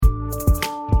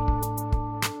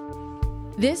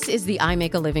This is the I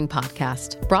Make a Living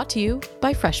podcast, brought to you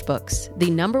by FreshBooks, the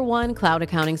 #1 cloud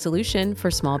accounting solution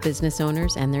for small business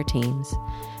owners and their teams.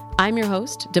 I'm your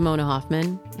host, Damona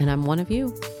Hoffman, and I'm one of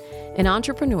you, an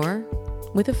entrepreneur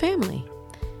with a family.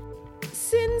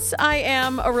 Since I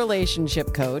am a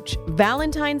relationship coach,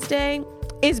 Valentine's Day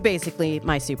is basically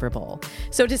my Super Bowl.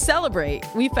 So to celebrate,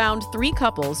 we found 3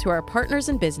 couples who are partners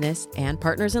in business and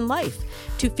partners in life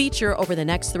to feature over the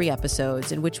next 3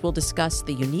 episodes in which we'll discuss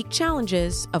the unique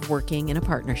challenges of working in a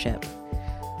partnership.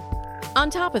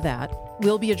 On top of that,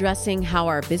 we'll be addressing how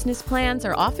our business plans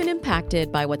are often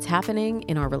impacted by what's happening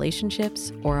in our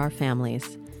relationships or our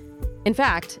families. In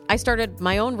fact, I started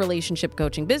my own relationship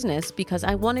coaching business because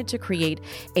I wanted to create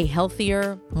a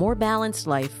healthier, more balanced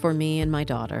life for me and my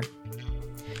daughter.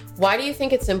 Why do you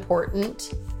think it's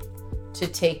important to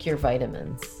take your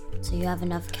vitamins? So you have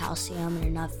enough calcium and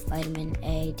enough vitamin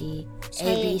A, D,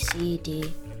 A, B, C,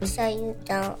 D. So you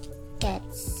don't get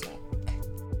sick.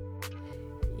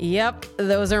 Yep,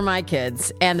 those are my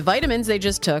kids. And the vitamins they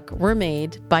just took were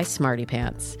made by Smarty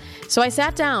Pants. So I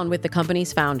sat down with the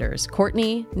company's founders,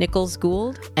 Courtney Nichols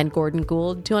Gould and Gordon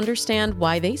Gould, to understand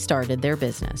why they started their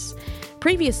business.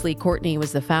 Previously, Courtney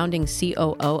was the founding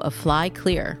COO of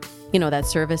FlyClear. You know, that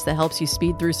service that helps you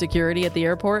speed through security at the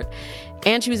airport.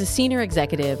 And she was a senior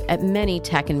executive at many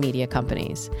tech and media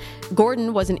companies.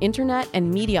 Gordon was an internet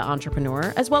and media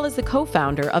entrepreneur, as well as the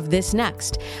co-founder of This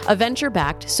Next, a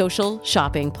venture-backed social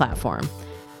shopping platform.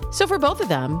 So for both of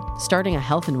them, starting a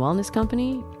health and wellness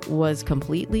company was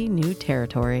completely new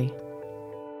territory.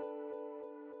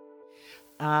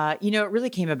 It really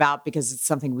came about because it's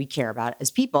something we care about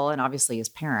as people, and obviously as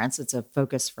parents, it's a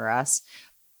focus for us.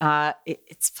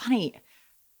 It's funny.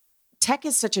 Tech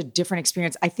is such a different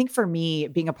experience. I think for me,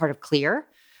 being a part of Clear,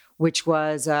 which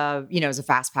was, is a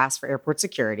fast pass for airport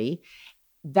security,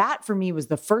 that for me was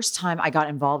the first time I got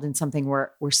involved in something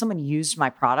where someone used my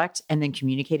product and then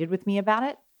communicated with me about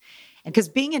it. And because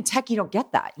being in tech, you don't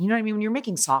get that. You know what I mean? When you're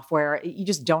making software, you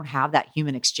just don't have that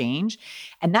human exchange.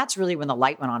 And that's really when the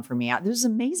light went on for me. It was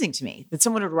amazing to me that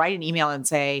someone would write an email and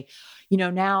say,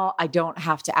 now I don't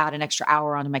have to add an extra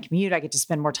hour onto my commute. I get to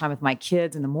spend more time with my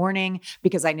kids in the morning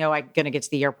because I know I'm going to get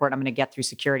to the airport. I'm going to get through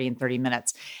security in 30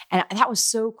 minutes. And that was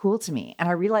so cool to me. And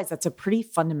I realized that's a pretty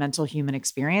fundamental human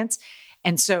experience.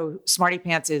 And so Smarty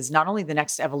Pants is not only the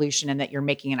next evolution in that you're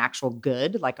making an actual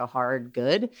good, like a hard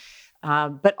good,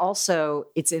 but also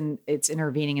it's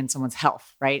intervening in someone's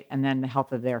health, right? And then the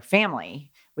health of their family,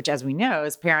 which as we know,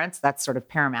 as parents, that's sort of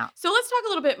paramount. So let's talk a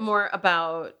little bit more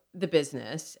about the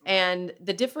business and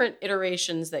the different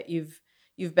iterations that you've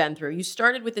been through. You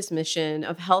started with this mission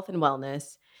of health and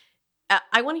wellness.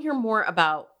 I want to hear more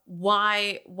about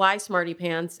why Smarty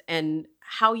Pants and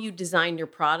how you designed your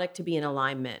product to be in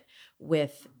alignment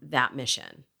with that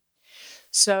mission.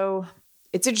 So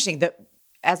it's interesting that,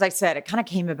 as I said, it kind of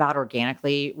came about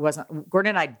organically. Gordon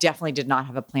and I definitely did not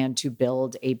have a plan to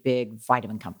build a big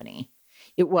vitamin company.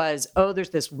 It was,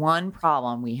 there's this one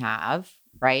problem we have,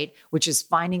 right? Which is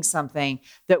finding something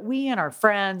that we and our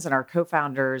friends and our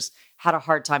co-founders had a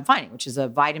hard time finding, which is a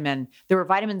vitamin. There were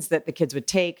vitamins that the kids would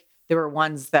take. There were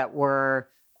ones that were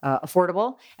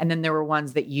affordable. And then there were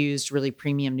ones that used really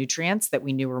premium nutrients that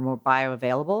we knew were more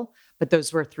bioavailable. But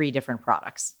those were 3 different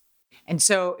products. And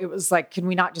so it was like, can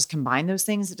we not just combine those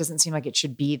things? It doesn't seem like it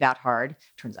should be that hard.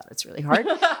 Turns out it's really hard,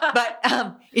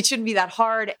 but it shouldn't be that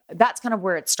hard. That's kind of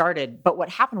where it started. But what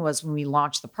happened was when we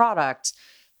launched the product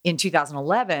in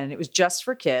 2011, it was just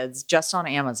for kids, just on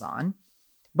Amazon.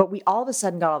 But we all of a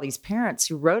sudden got all these parents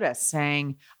who wrote us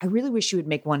saying, I really wish you would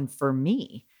make one for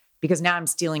me because now I'm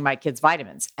stealing my kids'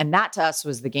 vitamins. And that to us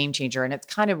was the game changer. And it's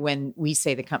kind of when we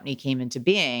say the company came into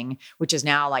being, which is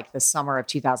now like the summer of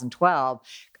 2012.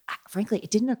 Frankly,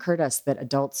 it didn't occur to us that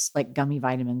adults like gummy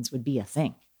vitamins would be a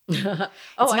thing. It's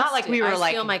not like we were I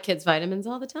steal my kids' vitamins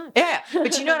all the time. Yeah,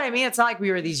 but you know what I mean? It's not like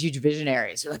we were these huge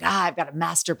visionaries. We're like, I've got a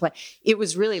master plan. It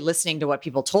was really listening to what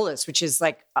people told us, which is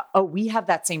like, we have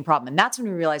that same problem. And that's when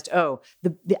we realized,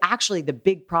 actually the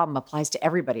big problem applies to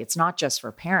everybody. It's not just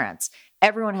for parents.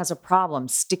 Everyone has a problem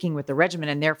sticking with the regimen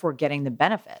and therefore getting the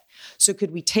benefit. So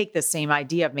could we take the same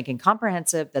idea of making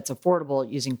comprehensive, that's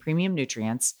affordable, using premium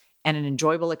nutrients, and an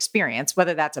enjoyable experience,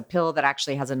 whether that's a pill that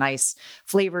actually has a nice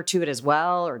flavor to it as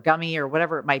well, or gummy or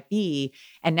whatever it might be.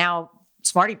 And now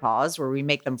Smarty Paws, where we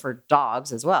make them for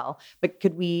dogs as well. But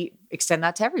could we extend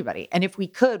that to everybody? And if we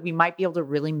could, we might be able to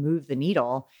really move the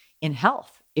needle in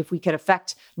health. If we could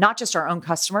affect not just our own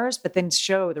customers, but then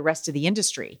show the rest of the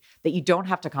industry that you don't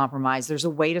have to compromise. There's a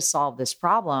way to solve this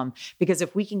problem, because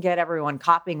if we can get everyone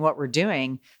copying what we're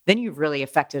doing, then you've really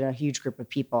affected a huge group of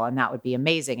people, and that would be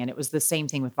amazing. And it was the same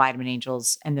thing with Vitamin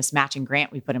Angels and this matching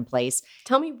grant we put in place.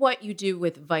 Tell me what you do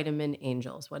with Vitamin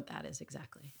Angels, what that is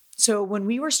exactly. So when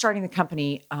we were starting the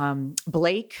company,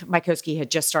 Blake Mykoski had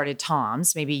just started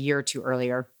Tom's maybe a year or two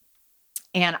earlier.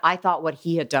 And I thought what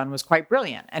he had done was quite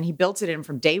brilliant. And he built it in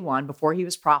from day one before he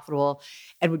was profitable,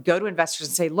 and would go to investors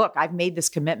and say, look, I've made this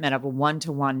commitment of a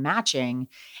 1-to-1 matching.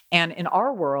 And in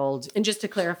our world— And just to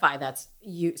clarify, that's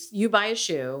you buy a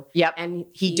shoe. Yep. And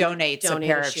he donates a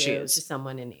pair of shoes to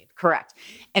someone in need. Correct.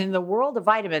 And in the world of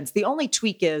vitamins, the only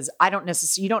tweak is you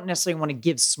don't necessarily want to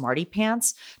give Smarty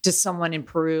Pants to someone in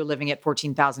Peru living at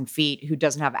 14,000 feet who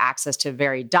doesn't have access to a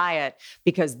varied diet,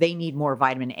 because they need more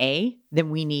vitamin A than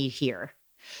we need here.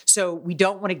 So we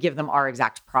don't want to give them our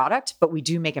exact product, but we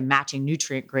do make a matching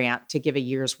nutrient grant to give a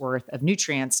year's worth of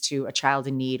nutrients to a child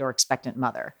in need or expectant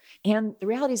mother. And the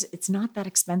reality is it's not that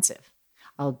expensive.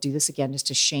 I'll do this again just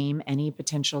to shame any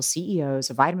potential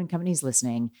CEOs of vitamin companies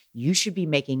listening. You should be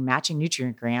making matching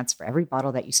nutrient grants for every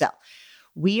bottle that you sell.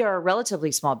 We are a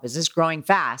relatively small business growing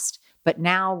fast, but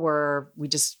now we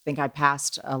just think I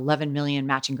passed 11 million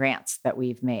matching grants that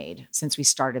we've made since we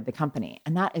started the company.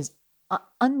 And that is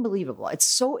unbelievable. It's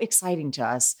so exciting to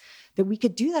us that we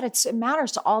could do that. It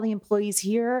matters to all the employees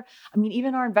here. I mean,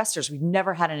 even our investors, we've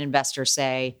never had an investor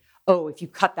say, oh, if you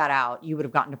cut that out, you would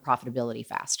have gotten to profitability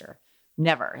faster.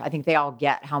 Never. I think they all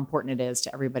get how important it is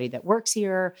to everybody that works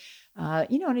here.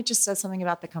 And it just says something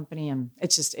about the company. And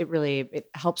it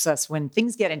helps us when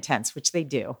things get intense, which they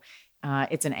do.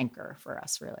 It's an anchor for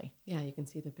us, really. Yeah, you can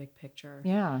see the big picture.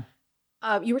 Yeah.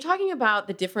 You were talking about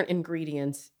the different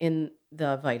ingredients in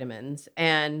the vitamins.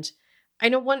 And I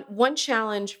know one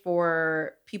challenge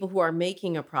for people who are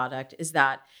making a product is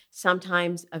that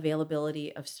sometimes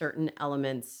availability of certain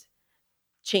elements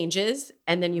changes,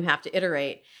 and then you have to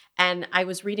iterate. And I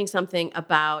was reading something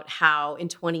about how in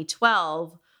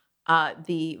 2012,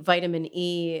 the vitamin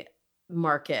E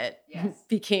market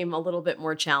became a little bit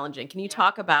more challenging. Can you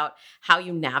talk about how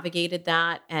you navigated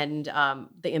that and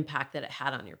the impact that it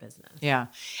had on your business? Yeah.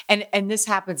 And this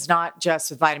happens not just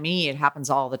with vitamin E, it happens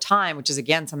all the time, which is,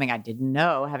 again, something I didn't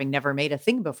know, having never made a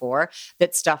thing before,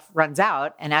 that stuff runs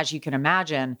out. And as you can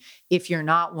imagine, if you're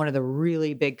not one of the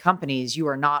really big companies, you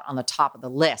are not on the top of the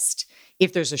list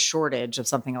if there's a shortage of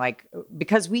something, like,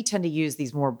 because we tend to use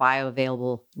these more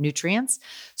bioavailable nutrients.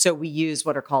 So we use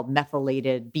what are called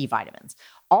methylated B vitamins.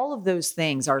 All of those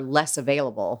things are less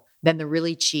available than the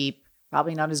really cheap,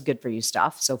 probably not as good for you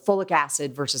stuff. So folic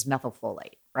acid versus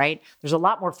methylfolate, right? There's a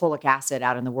lot more folic acid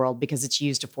out in the world because it's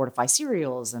used to fortify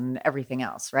cereals and everything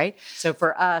else, right? So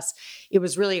for us, it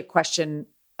was really a question,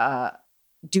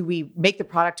 do we make the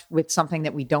product with something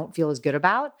that we don't feel as good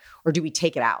about, or do we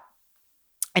take it out?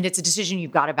 And it's a decision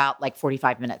you've got about like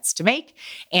 45 minutes to make.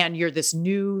 And you're this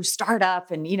new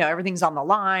startup and, everything's on the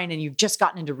line, and you've just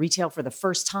gotten into retail for the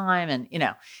first time. And,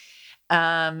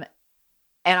 and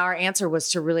our answer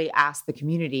was to really ask the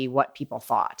community what people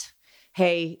thought.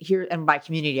 Hey, here, and by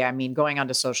community, I mean going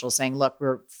onto social saying, look,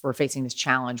 we're facing this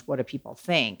challenge. What do people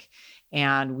think?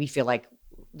 And we feel like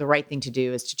the right thing to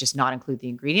do is to just not include the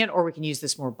ingredient, or we can use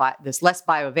this this less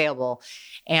bioavailable.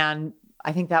 And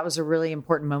I think that was a really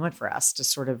important moment for us to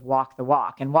sort of walk the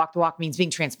walk. And walk the walk means being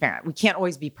transparent. We can't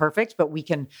always be perfect, but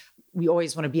we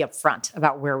always want to be upfront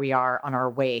about where we are on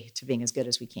our way to being as good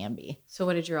as we can be. So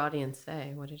what did your audience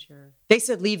say? They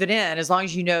said, leave it in as long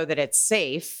as you know that it's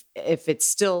safe. If it's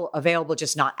still available,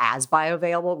 just not as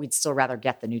bioavailable, we'd still rather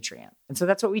get the nutrient. And so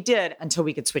that's what we did until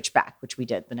we could switch back, which we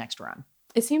did the next run.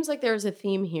 It seems like there's a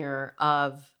theme here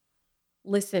of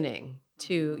listening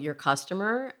to your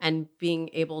customer and being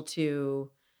able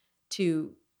to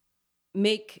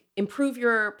improve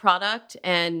your product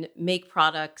and make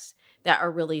products that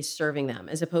are really serving them,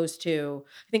 as opposed to,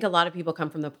 I think a lot of people come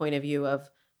from the point of view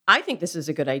of, I think this is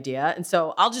a good idea, and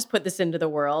so I'll just put this into the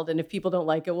world, and if people don't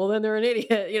like it, well, then they're an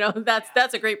idiot.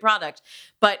 That's a great product.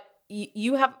 But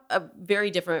you have a very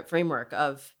different framework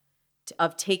of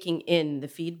taking in the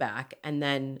feedback and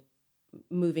then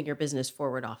moving your business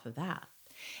forward off of that.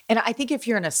 And I think if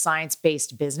you're in a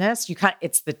science-based business,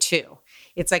 it's the two.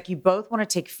 It's like you both want to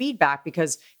take feedback,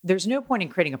 because there's no point in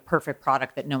creating a perfect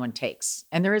product that no one takes.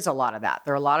 And there is a lot of that.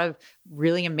 There are a lot of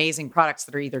really amazing products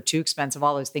that are either too expensive,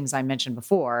 all those things I mentioned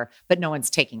before, but no one's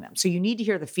taking them. So you need to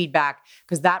hear the feedback,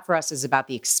 because that for us is about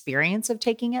the experience of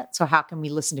taking it. So how can we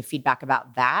listen to feedback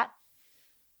about that?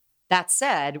 That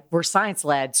said, we're science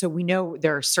led, so we know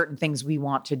there are certain things we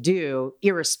want to do,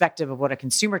 irrespective of what a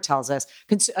consumer tells us.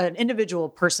 An individual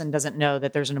person doesn't know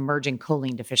that there's an emerging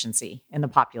choline deficiency in the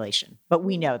population, but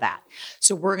we know that.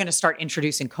 So we're going to start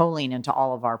introducing choline into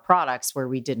all of our products where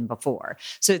we didn't before.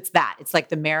 So it's that. It's like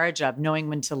the marriage of knowing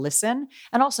when to listen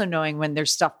and also knowing when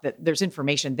there's stuff that there's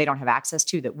information they don't have access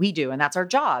to that we do. And that's our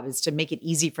job, is to make it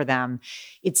easy for them.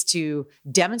 It's to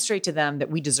demonstrate to them that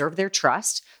we deserve their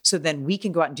trust, so then we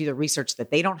can go out and do the research that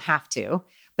they don't have to,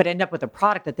 but end up with a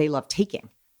product that they love taking.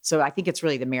 So I think it's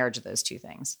really the marriage of those two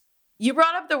things. You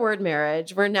brought up the word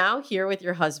marriage. We're now here with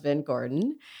your husband,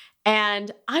 Gordon. And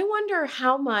I wonder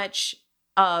how much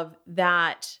of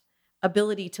that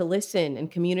ability to listen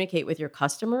and communicate with your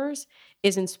customers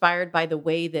is inspired by the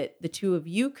way that the two of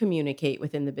you communicate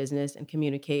within the business and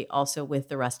communicate also with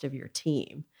the rest of your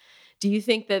team. Do you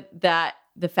think that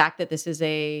the fact that this is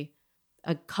a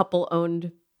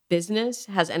couple-owned business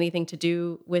has anything to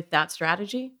do with that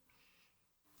strategy?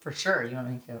 For sure. You want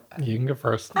me to go? You can go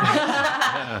first.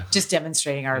 Just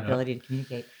demonstrating our ability to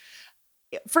communicate.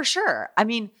 For sure. I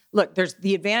mean, look, there's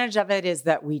the advantage of it is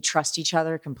that we trust each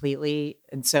other completely.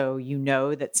 And so you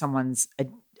know that someone's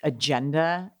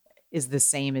agenda is the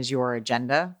same as your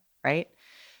agenda, right?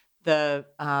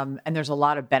 And there's a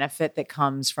lot of benefit that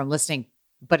comes from listening,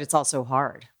 but it's also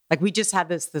hard. Like we just had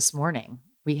this morning.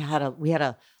 We had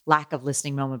a lack of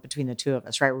listening moment between the two of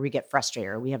us, right? Where we get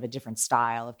frustrated or we have a different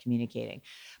style of communicating.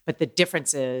 But the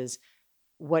difference is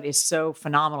what is so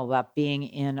phenomenal about being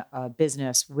in a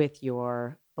business with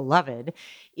your beloved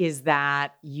is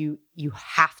that you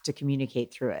have to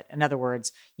communicate through it. In other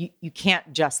words, you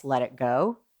can't just let it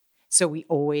go. So we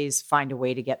always find a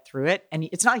way to get through it. And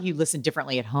it's not like you listen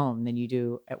differently at home than you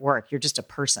do at work. You're just a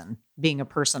person, being a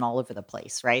person all over the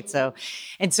place, right? So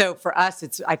for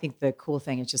us, I think the cool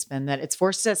thing has just been that it's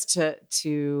forced us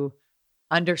to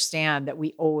understand that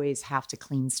we always have to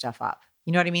clean stuff up.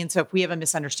 You know what I mean? So if we have a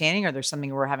misunderstanding or there's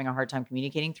something we're having a hard time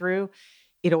communicating through,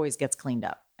 it always gets cleaned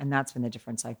up. And that's been the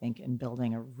difference, I think, in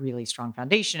building a really strong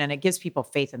foundation. And it gives people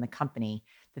faith in the company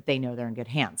that they know they're in good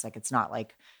hands. Like it's not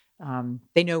like,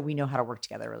 they know we know how to work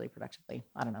together really productively.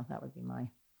 I don't know. That would be my.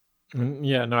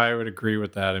 Yeah, no, I would agree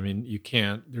with that. I mean,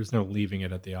 there's no leaving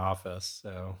it at the office.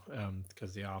 So,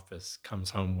 because the office comes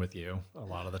home with you a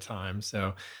lot of the time.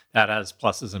 So that has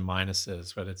pluses and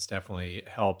minuses, but it's definitely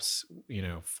helps,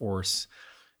 force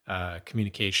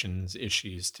communications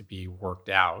issues to be worked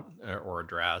out or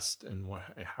addressed and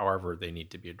however they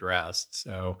need to be addressed.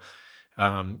 So,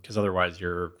 because otherwise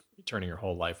you're turning your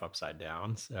whole life upside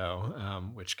down. So,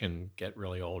 which can get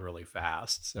really old really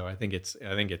fast. So I think it's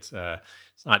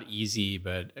not easy,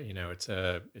 but it's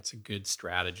a good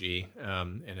strategy.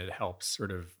 And it helps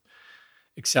sort of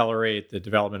accelerate the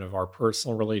development of our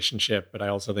personal relationship. But I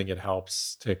also think it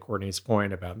helps, to Courtney's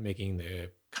point about giving the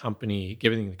company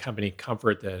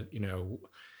comfort that,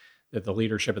 that the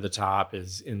leadership at the top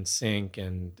is in sync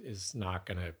and is not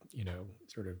going to,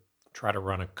 sort of try to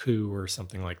run a coup or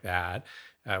something like that,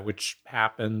 which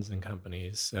happens in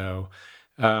companies. So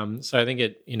I think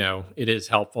it is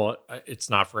helpful. It's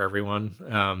not for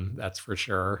everyone, that's for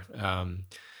sure.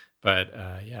 But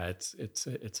it's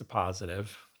a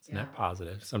positive. It's a net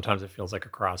positive. Sometimes it feels like a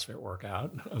CrossFit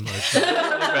workout emotionally,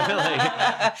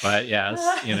 but yes,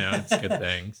 it's good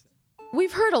things.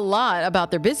 We've heard a lot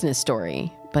about their business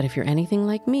story, but if you're anything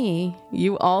like me,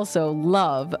 you also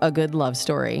love a good love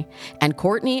story. And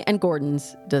Courtney and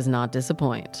Gordon's does not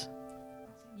disappoint.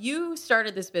 You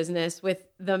started this business with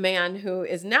the man who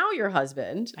is now your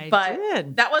husband, but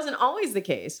that wasn't always the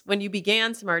case. When you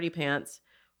began Smarty Pants,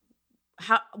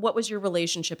 what was your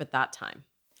relationship at that time?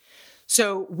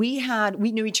 So we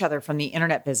knew each other from the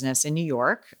internet business in New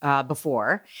York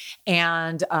before,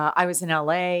 and I was in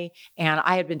LA, and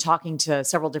I had been talking to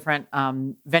several different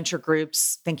venture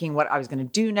groups, thinking what I was going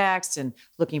to do next, and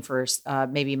looking for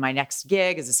maybe my next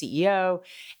gig as a CEO.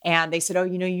 And they said, "Oh,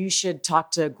 you should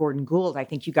talk to Gordon Gould. I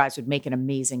think you guys would make an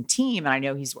amazing team." And I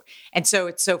know and so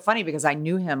it's so funny because I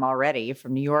knew him already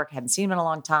from New York, hadn't seen him in a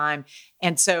long time,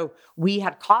 and so we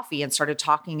had coffee and started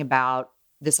talking about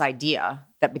this idea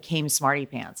that became Smarty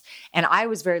Pants. And I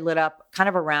was very lit up kind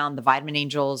of around the Vitamin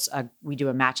Angels. We do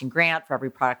a matching grant for every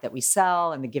product that we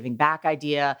sell and the giving back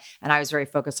idea. And I was very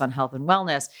focused on health and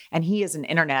wellness. And he is an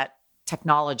internet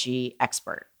technology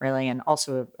expert, really, and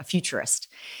also a futurist.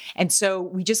 And so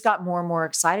we just got more and more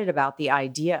excited about the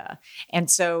idea. And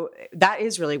so that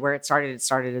is really where it started. It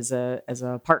started as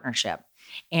a partnership.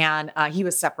 And he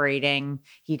was separating.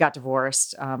 He got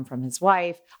divorced from his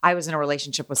wife. I was in a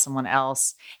relationship with someone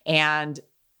else. And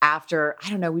after,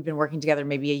 we'd been working together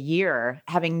maybe a year,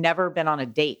 having never been on a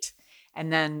date.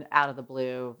 And then out of the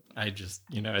blue, I just,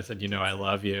 I said, I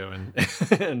love you. And,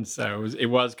 and so it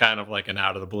was kind of like an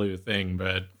out of the blue thing,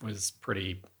 but was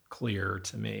pretty clear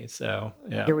to me. So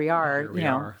yeah, here we are, here we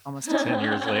are almost 10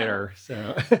 years later.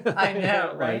 So I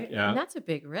know, right? Yeah. And that's a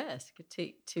big risk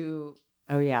to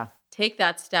Oh yeah. take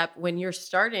that step when you're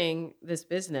starting this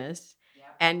business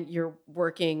and you're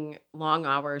working long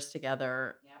hours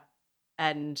together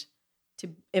and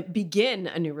to begin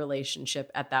a new relationship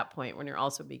at that point when you're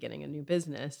also beginning a new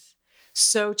business.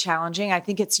 So challenging. I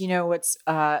think it's,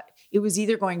 it was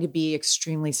either going to be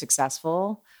extremely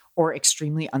successful or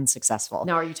extremely unsuccessful.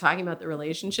 Now, are you talking about the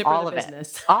relationship All or the of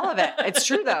business? It. All of it. It's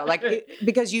true though.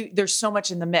 Because there's so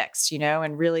much in the mix,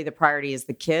 and really the priority is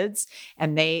the kids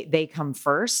and they come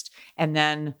first, and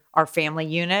then our family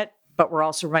unit, but we're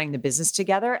also running the business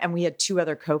together. And we had 2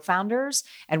 other co-founders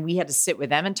and we had to sit with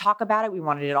them and talk about it. We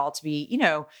wanted it all to be,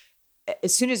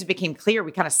 as soon as it became clear,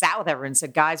 we kind of sat with everyone and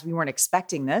said, guys, we weren't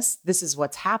expecting this. This is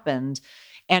what's happened.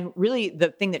 And really the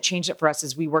thing that changed it for us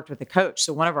is we worked with a coach.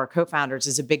 So one of our co-founders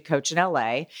is a big coach in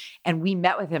LA, and we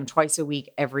met with him twice a week,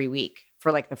 every week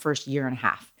for like the first year and a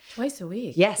half. Twice a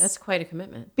week. Yes. That's quite a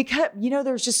commitment. Because,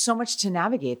 there's just so much to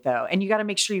navigate though. And you got to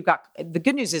make sure the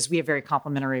good news is we have very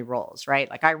complementary roles, right?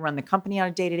 Like I run the company on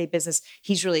a day-to-day business.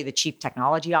 He's really the chief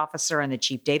technology officer and the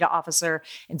chief data officer.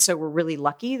 And so we're really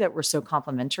lucky that we're so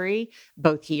complementary,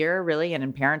 both here really and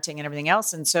in parenting and everything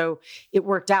else. And so it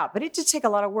worked out, but it did take a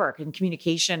lot of work and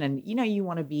communication. And, you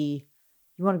want to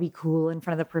be cool in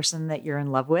front of the person that you're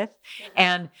in love with.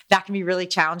 And that can be really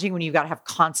challenging when you've got to have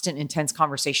constant, intense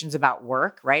conversations about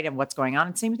work, right? And what's going on.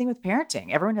 And same thing with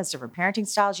parenting. Everyone has different parenting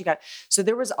styles. So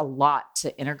there was a lot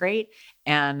to integrate.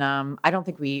 And I don't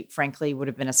think we, frankly, would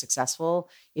have been as successful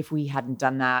if we hadn't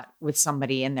done that with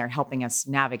somebody in there helping us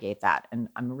navigate that. And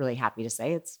I'm really happy to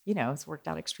say it's worked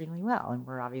out extremely well. And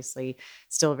we're obviously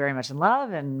still very much in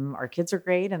love, and our kids are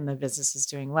great, and the business is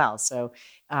doing well. So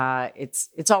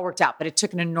it's all worked out, but it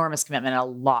took an enormous commitment and a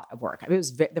lot of work. I mean,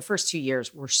 the first 2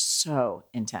 years were so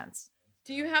intense.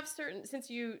 Do you have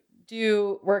since you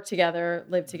do work together,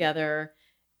 live together,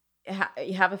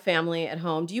 you have a family at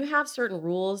home, do you have certain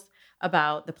rules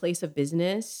about the place of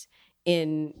business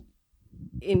in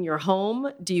your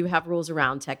home? Do you have rules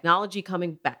around technology,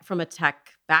 coming back from a tech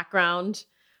background?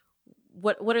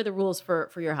 What are the rules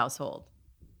for your household?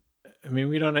 I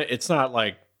mean, it's not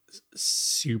like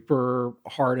super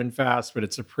hard and fast, but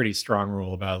it's a pretty strong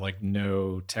rule about like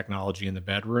no technology in the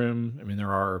bedroom. I mean,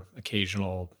 there are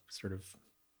occasional sort of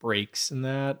breaks in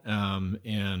that.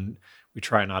 And we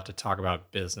try not to talk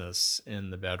about business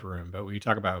in the bedroom, but we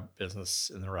talk about business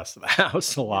in the rest of the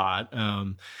house a lot.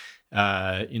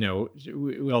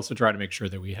 We also try to make sure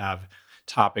that we have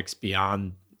topics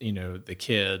beyond, the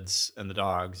kids and the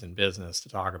dogs and business to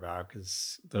talk about,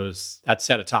 because that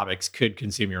set of topics could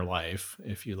consume your life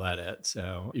if you let it.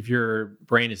 So if your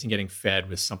brain isn't getting fed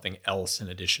with something else in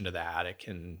addition to that, it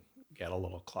can get a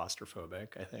little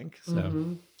claustrophobic, I think.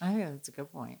 So I think that's a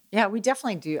good point. Yeah, we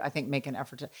definitely do, I think, make an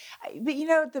effort to,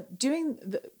 but doing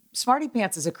the Smarty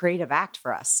Pants is a creative act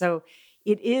for us. So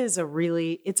it's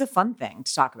a fun thing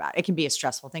to talk about. It can be a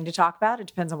stressful thing to talk about. It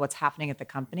depends on what's happening at the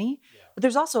company. Yeah. But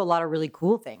there's also a lot of really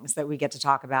cool things that we get to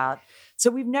talk about.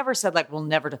 So we've never said we'll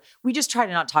never, we just try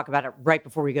to not talk about it right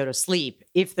before we go to sleep.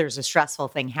 If there's a stressful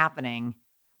thing happening,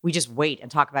 we just wait and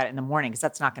talk about it in the morning, because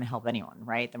that's not going to help anyone,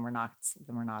 right? Then we're not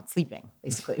sleeping,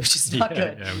 basically, which is not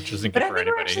good. Yeah, which isn't but good I for think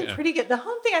anybody. we're actually pretty good. The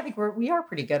home thing, I think we are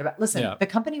pretty good about. Listen, the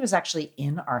company was actually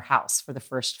in our house for the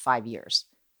first 5 years.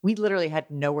 We literally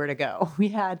had nowhere to go. We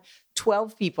had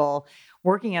 12 people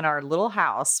working in our little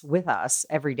house with us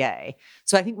every day.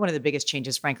 So I think one of the biggest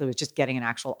changes, frankly, was just getting an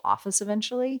actual office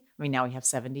eventually. I mean, now we have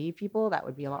 70 people. That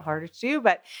would be a lot harder to do,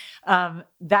 but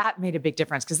that made a big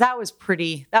difference, because that was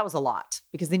a lot,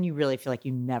 because then you really feel like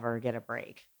you never get a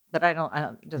break. But it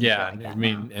doesn't feel like that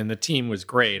now. And the team was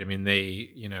great. I mean,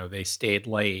 they stayed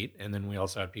late, and then we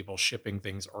also had people shipping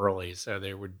things early. So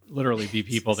there would literally be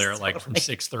people there from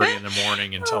 6:30 in the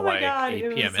morning until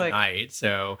 8 p.m. at night.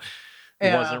 So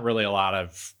it wasn't really a lot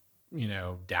of,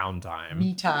 downtime.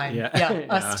 Me time. Yeah.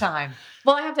 Us time.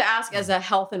 Well, I have to ask, as a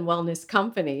health and wellness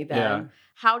company then,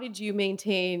 how did you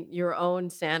maintain your own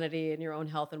sanity and your own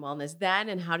health and wellness then,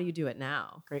 and how do you do it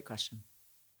now? Great question.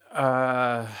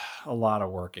 A lot of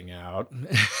working out,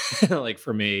 like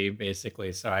for me,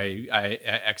 basically. So I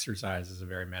exercise is a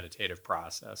very meditative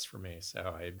process for me. So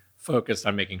I focused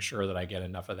on making sure that I get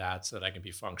enough of that so that I can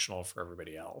be functional for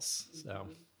everybody else. So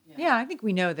yeah, I think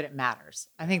we know that it matters.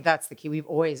 I think that's the key. We've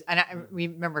always, we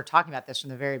remember talking about this from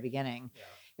the very beginning. Yeah.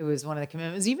 It was one of the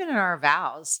commitments, even in our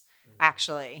vows.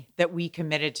 actually, that we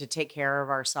committed to take care of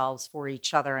ourselves for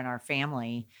each other and our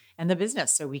family and the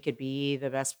business so we could be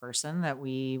the best person that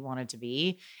we wanted to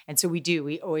be. And so we do.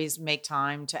 We always make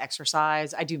time to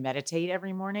exercise. I do meditate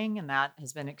every morning, and that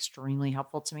has been extremely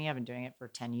helpful to me. I've been doing it for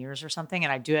 10 years or something,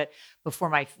 and I do it before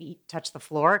my feet touch the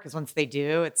floor because once they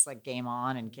do, it's like game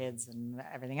on and kids and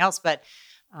everything else. But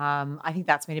I think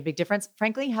that's made a big difference.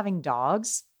 Frankly, having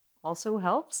dogs also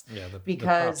helps. Yeah, the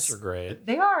because pups are great.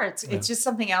 They are. It's just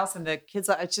something else, and the kids.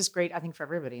 It's just great. I think for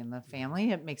everybody in the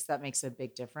family, it makes a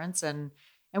big difference, and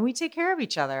we take care of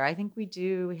each other. I think we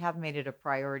do. We have made it a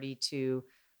priority to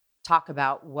talk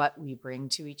about what we bring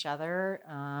to each other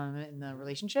in the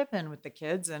relationship and with the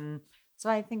kids, and so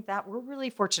I think that we're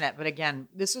really fortunate. But again,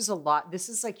 this is a lot. This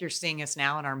is like you're seeing us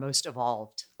now in our most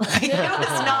evolved. Like,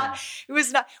 it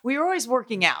was not, we were always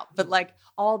working out, but like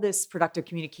all this productive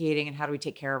communicating and how do we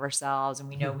take care of ourselves? And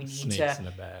we know we need Snakes in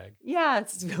a bag. Yeah,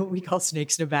 it's what we call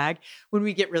snakes in a bag. When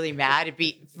we get really mad, it'd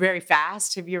be very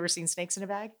fast. Have you ever seen snakes in a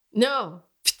bag? No.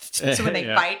 So when they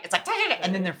fight, it's like,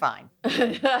 and then they're fine.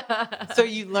 So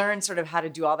you learn sort of how to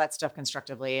do all that stuff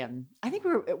constructively. And I think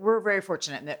we're very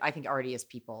fortunate in that I think already as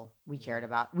people,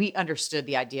 we understood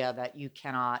the idea that you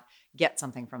cannot get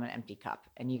something from an empty cup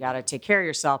and you got to take care of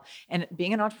yourself. And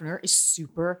being an entrepreneur is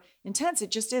super intense.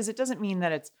 It just is. It doesn't mean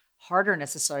that it's harder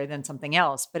necessarily than something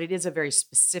else, but it is a very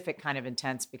specific kind of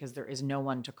intense because there is no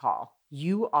one to call.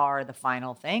 You are the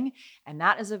final thing. And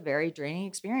that is a very draining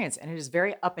experience. And it is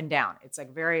very up and down. It's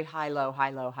like very high, low,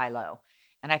 high, low, high, low.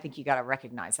 And I think you got to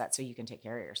recognize that so you can take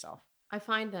care of yourself. I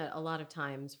find that a lot of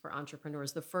times for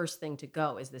entrepreneurs, the first thing to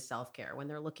go is the self-care. When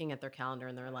they're looking at their calendar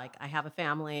and they're like, I have a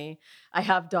family, I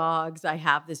have dogs, I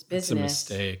have this business. It's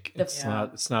a mistake.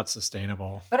 It's not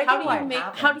sustainable. But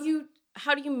how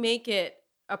do you make it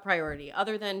a priority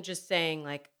other than just saying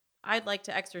like, I'd like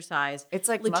to exercise? It's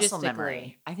like muscle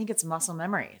memory. I think it's muscle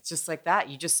memory. It's just like that.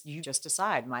 You just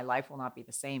decide my life will not be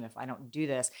the same if I don't do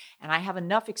this. And I have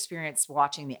enough experience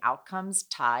watching the outcomes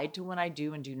tied to when I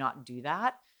do and do not do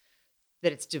that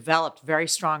it's developed very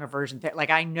strong aversion. Like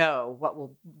I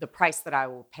know the price that I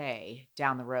will pay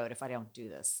down the road if I don't do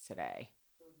this today.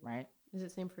 Right. Is it the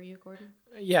same for you, Gordon?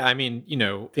 Yeah, I mean,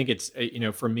 I think it's,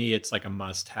 for me, it's like a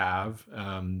must-have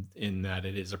in that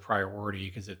it is a priority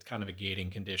because it's kind of a gating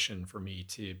condition for me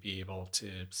to be able to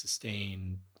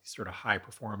sustain sort of high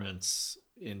performance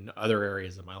in other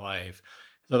areas of my life.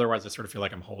 Because otherwise, I sort of feel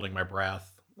like I'm holding my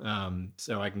breath.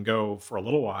 So I can go for a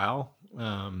little while,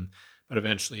 but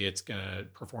eventually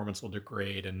performance will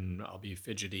degrade and I'll be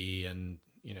fidgety and,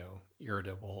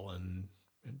 irritable and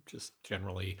just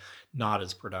generally not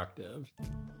as productive.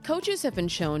 Coaches have been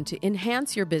shown to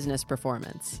enhance your business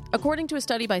performance. According to a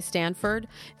study by Stanford,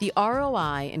 the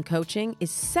ROI in coaching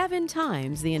is 7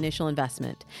 times the initial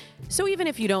investment. So even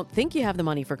if you don't think you have the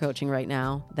money for coaching right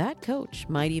now, that coach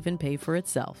might even pay for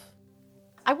itself.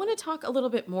 I want to talk a little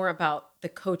bit more about the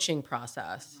coaching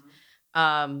process.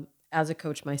 As a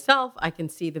coach myself, I can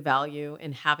see the value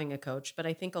in having a coach, but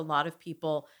I think a lot of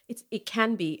people, it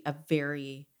can be a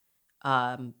very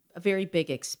big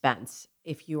expense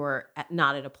if you're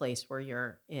not at a place where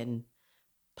you're in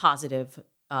positive,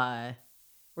 where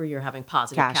you're having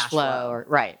positive cash flow.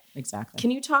 Right, exactly.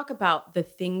 Can you talk about the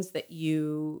things that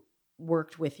you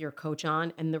worked with your coach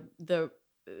on and the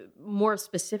more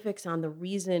specifics on the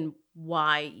reason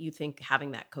why you think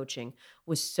having that coaching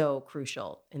was so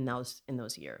crucial in those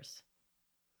years?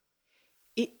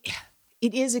 It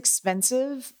is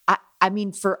expensive. I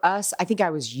mean, for us, I think I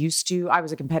was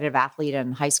a competitive athlete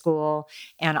in high school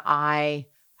and I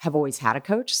have always had a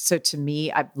coach. So to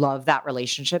me, I love that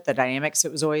relationship, the dynamics.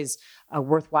 It was always a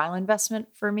worthwhile investment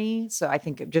for me. So I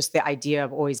think just the idea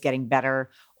of always getting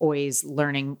better, always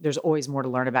learning, there's always more to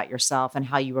learn about yourself and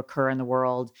how you occur in the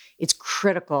world. It's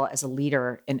critical as a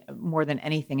leader and more than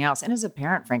anything else. And as a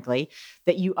parent, frankly,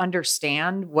 that you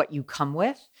understand what you come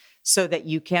with so that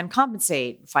you can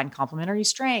compensate, find complementary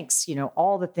strengths,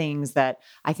 all the things that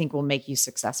I think will make you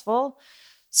successful.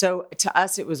 So to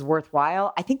us, it was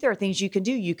worthwhile. I think there are things you can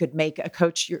do. You could make a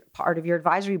coach part of your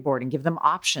advisory board and give them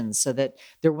options so that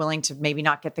they're willing to maybe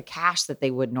not get the cash that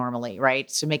they would normally, right?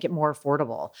 So make it more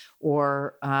affordable.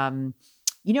 Or,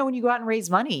 when you go out and raise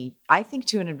money, I think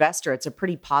to an investor, it's a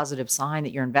pretty positive sign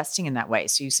that you're investing in that way.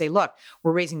 So you say, look,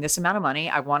 we're raising this amount of money.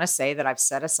 I want to say that I've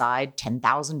set aside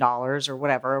 $10,000 or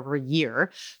whatever over a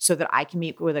year so that I can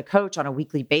meet with a coach on a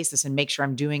weekly basis and make sure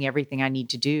I'm doing everything I need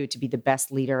to do to be the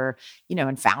best leader,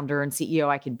 and founder and CEO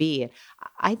I can be.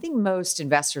 I think most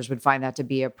investors would find that to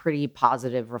be a pretty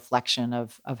positive reflection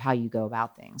of how you go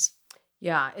about things.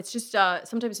 Yeah, it's just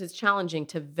sometimes it's challenging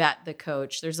to vet the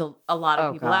coach. There's a lot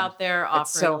of people out there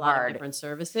offering a lot of different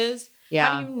services. Yeah.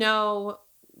 How do you know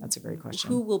That's a great question.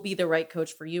 Who will be the right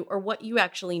coach for you, or what you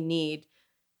actually need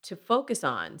to focus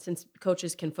on, since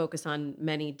coaches can focus on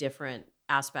many different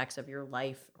aspects of your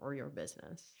life or your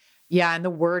business? Yeah. And the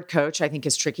word coach, I think,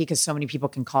 is tricky because so many people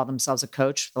can call themselves a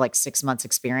coach for like 6 months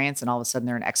experience and all of a sudden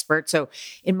they're an expert. So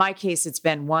in my case, it's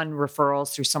been one,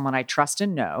 referrals through someone I trust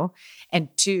and know. And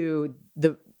two,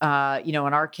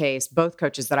 in our case, both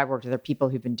coaches that I've worked with are people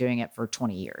who've been doing it for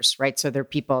 20 years, right? So they're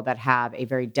people that have a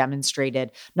very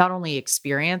demonstrated, not only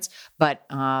experience, but,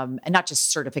 and not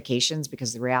just certifications,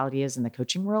 because the reality is in the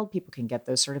coaching world, people can get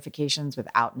those certifications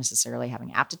without necessarily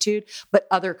having aptitude, but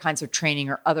other kinds of training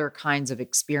or other kinds of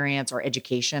experience or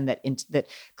education that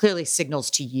clearly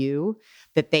signals to you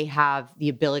that they have the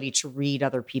ability to read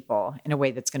other people in a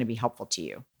way that's going to be helpful to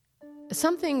you.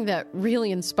 Something that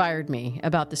really inspired me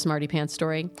about the Smarty Pants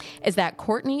story is that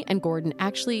Courtney and Gordon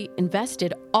actually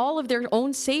invested all of their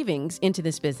own savings into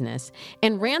this business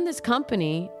and ran this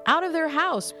company out of their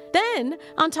house. Then,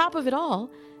 on top of it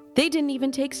all, they didn't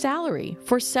even take salary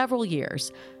for several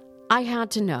years. I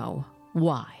had to know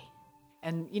why.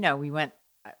 And, we went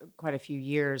quite a few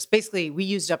years. Basically, we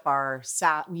used up our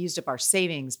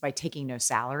savings by taking no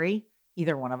salary,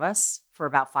 either one of us, for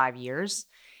about 5 years.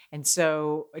 And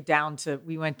so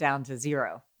we went down to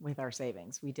zero with our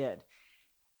savings. We did.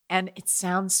 And it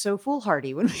sounds so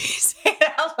foolhardy when we say it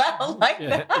out loud like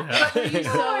that.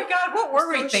 Yeah. Oh my God, what were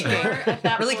we thinking?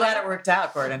 Really glad it worked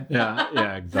out, Gordon.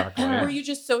 Yeah, exactly. Were you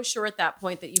just so sure at that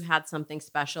point that you had something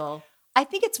special? I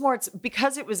think it's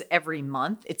because it was every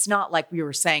month. It's not like we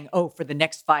were saying, for the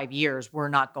next 5 years, we're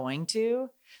not going to.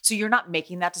 So you're not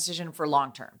making that decision for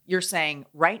long term. You're saying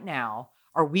right now,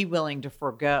 are we willing to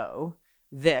forego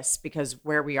this because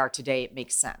where we are today, it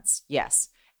makes sense. Yes.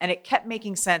 And it kept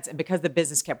making sense. And because the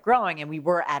business kept growing and we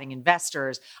were adding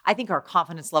investors, I think our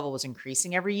confidence level was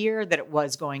increasing every year that it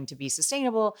was going to be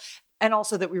sustainable. And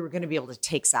also that we were going to be able to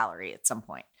take salary at some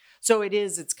point. So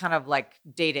it's kind of like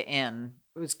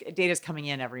data's coming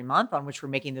in every month on which we're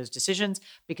making those decisions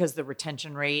because the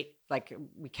retention rate, like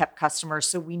we kept customers.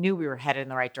 So we knew we were headed in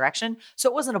the right direction. So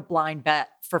it wasn't a blind bet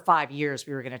for 5 years.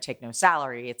 We were going to take no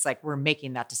salary. It's like, we're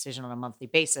making that decision on a monthly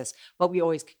basis, but we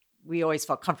always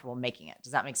felt comfortable making it.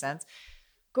 Does that make sense?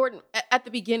 Gordon, at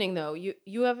the beginning though,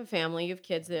 you have a family, you have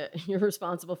kids that you're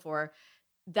responsible for.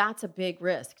 That's a big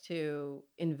risk to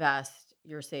invest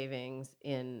your savings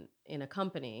in a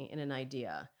company, in an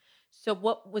idea. So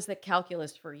what was the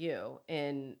calculus for you,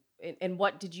 and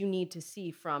what did you need to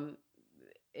see from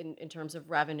in terms of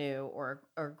revenue or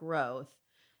growth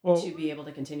to be able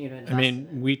to continue to invest? I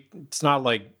mean, it's not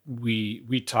like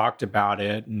we talked about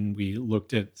it and we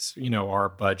looked at our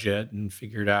budget and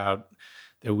figured out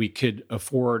that we could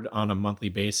afford on a monthly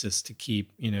basis to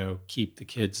keep the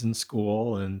kids in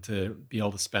school and to be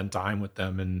able to spend time with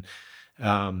them. And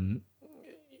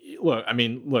look,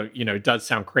 it does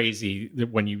sound crazy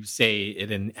that when you say it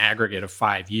in aggregate of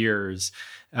 5 years,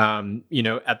 at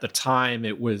the time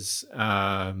it was,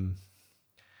 family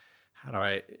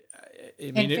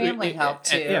help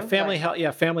too. Yeah, family help. Yeah,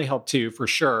 family help too, for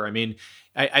sure. I mean,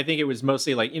 I think it was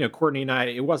mostly like, Courtney and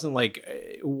I,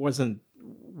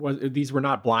 these were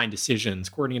not blind decisions.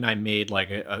 Courtney and I made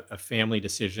like a family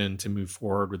decision to move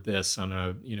forward with this on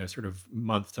a, sort of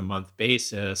month to month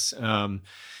basis.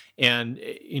 And,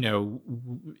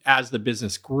 as the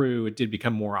business grew, it did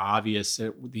become more obvious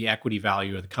that the equity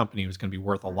value of the company was going to be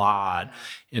worth a lot.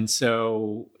 And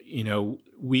so,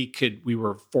 we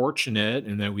were fortunate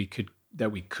in that we could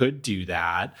do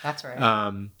that. That's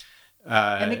right.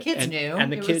 And the kids knew.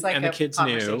 And the kids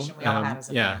knew. We all had as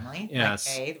a family. Yes.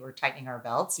 Like, hey, we're tightening our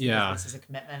belts. This is a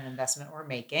commitment and investment we're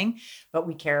making. But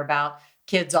we care about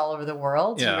kids all over the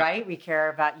world, right? We care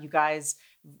about you guys,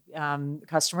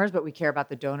 customers, but we care about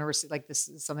the donors. Like, this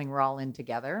is something we're all in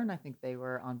together. And I think they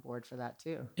were on board for that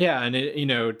too. Yeah. And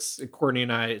it's Courtney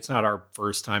and I, it's not our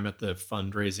first time at the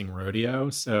fundraising rodeo.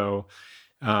 So,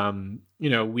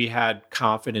 we had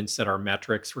confidence that our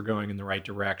metrics were going in the right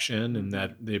direction and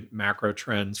that the macro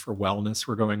trends for wellness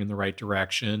were going in the right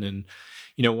direction. And,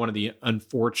 one of the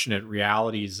unfortunate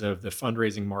realities of the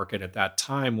fundraising market at that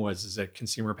time is that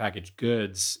consumer packaged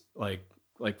goods, like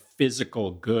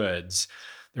physical goods,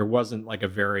 there wasn't like a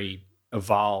very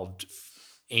evolved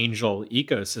angel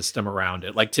ecosystem around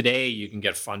it. Like today, you can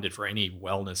get funded for any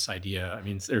wellness idea. I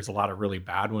mean, there's a lot of really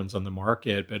bad ones on the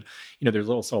market, but there's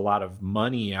also a lot of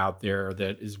money out there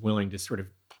that is willing to sort of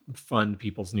fund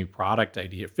people's new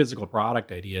physical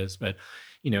product ideas. But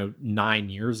 9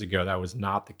 years ago, that was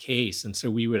not the case, and so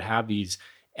we would have these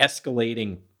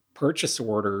escalating purchase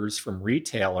orders from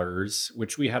retailers,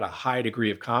 which we had a high degree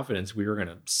of confidence we were going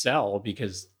to sell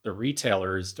because the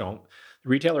retailers the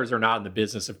retailers are not in the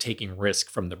business of taking risk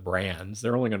from the brands.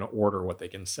 They're only going to order what they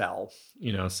can sell,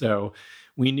 so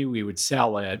we knew we would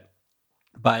sell it.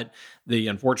 But the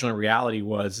unfortunate reality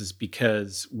is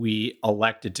because we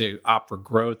elected to opt for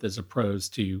growth as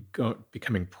opposed to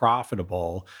becoming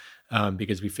profitable,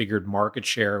 because we figured market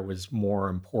share was more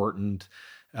important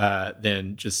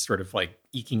than just sort of like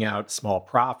eking out small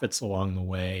profits along the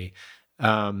way,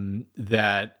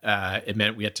 that it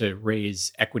meant we had to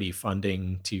raise equity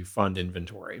funding to fund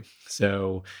inventory.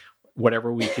 So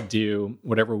whatever we could do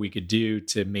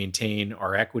to maintain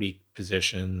our equity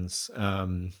positions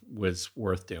was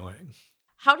worth doing.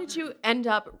 How did you end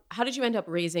up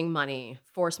raising money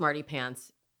for Smarty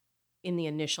Pants in the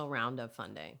initial round of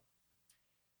funding?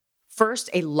 First,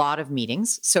 a lot of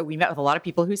meetings. So we met with a lot of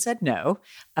people who said no,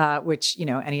 which,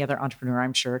 any other entrepreneur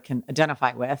I'm sure can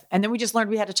identify with. And then we just learned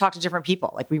we had to talk to different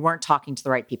people. Like we weren't talking to the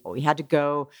right people. We had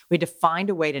to find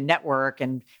a way to network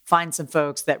and find some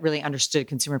folks that really understood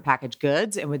consumer packaged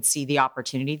goods and would see the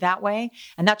opportunity that way.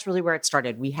 And that's really where it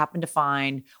started. We happened to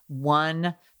find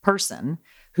one person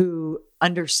who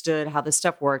understood how this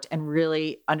stuff worked and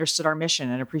really understood our mission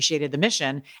and appreciated the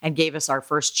mission and gave us our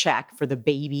first check for the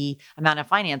baby amount of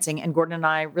financing. And Gordon and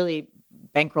I really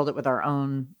bankrolled it with our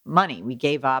own money. We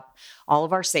gave up all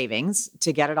of our savings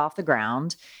to get it off the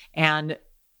ground, and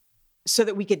so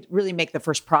that we could really make the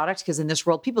first product. Because in this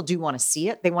world, people do want to see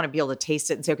it. They want to be able to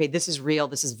taste it and say, okay, this is real.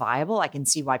 This is viable. I can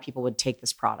see why people would take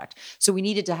this product. So we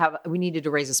needed to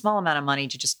raise a small amount of money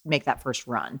to just make that first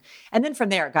run. And then from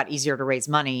there, it got easier to raise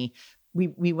money.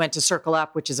 We went to Circle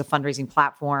Up, which is a fundraising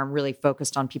platform really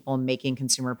focused on people making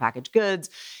consumer packaged goods.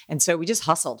 And so we just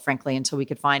hustled, frankly, until we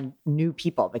could find new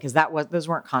people, because those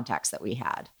weren't contacts that we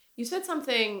had. You said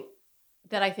something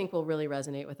that I think will really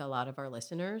resonate with a lot of our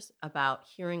listeners about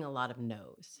hearing a lot of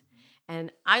no's. And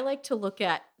I like to look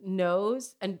at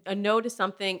no's, and a no to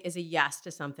something is a yes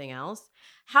to something else.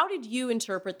 How did you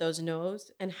interpret those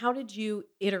no's, and how did you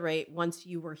iterate once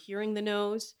you were hearing the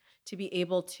no's to be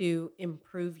able to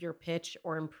improve your pitch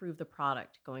or improve the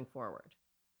product going forward?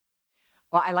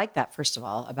 Well, I like that, first of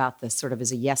all, about this sort of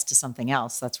as a yes to something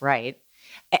else. That's right.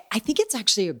 I think it's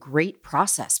actually a great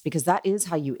process, because that is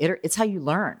how you it's how you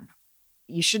learn.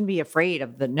 You shouldn't be afraid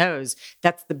of the no's.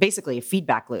 That's basically a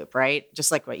feedback loop, right?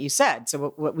 Just like what you said.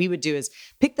 So what we would do is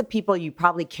pick the people you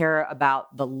probably care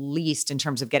about the least in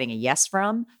terms of getting a yes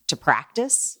from to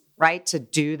practice, right? To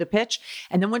do the pitch.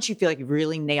 And then once you feel like you've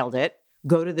really nailed it,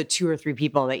 go to the 2 or 3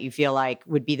 people that you feel like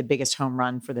would be the biggest home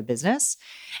run for the business.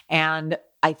 And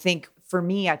I think for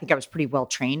me, I think I was pretty well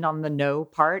trained on the no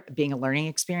part, being a learning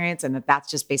experience, and that's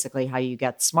just basically how you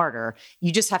get smarter.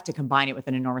 You just have to combine it with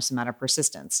an enormous amount of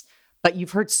persistence. But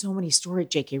you've heard so many stories,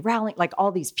 J.K. Rowling, like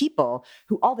all these people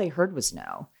who all they heard was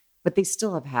no, but they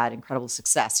still have had incredible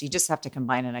success. You just have to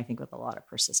combine it, I think, with a lot of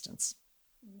persistence.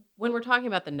 When we're talking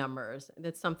about the numbers,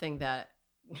 that's something that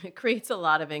creates a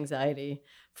lot of anxiety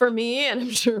for me, and I'm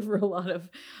sure for a lot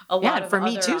of for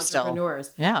me other too, entrepreneurs.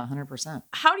 Still. Yeah, 100%.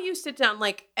 How do you sit down,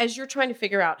 like, as you're trying to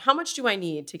figure out how much do I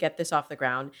need to get this off the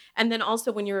ground? And then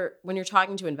also when you're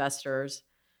talking to investors,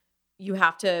 you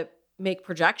have to make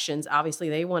projections. Obviously,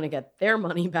 they want to get their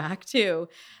money back too.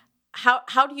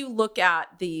 How do you look at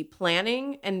the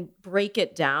planning and break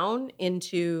it down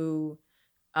into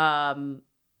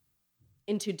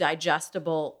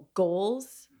digestible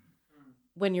goals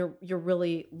when you're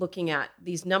really looking at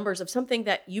these numbers of something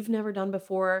that you've never done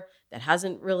before, that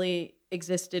hasn't really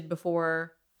existed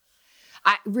before?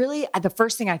 The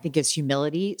first thing I think is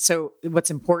humility. So what's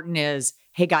important is,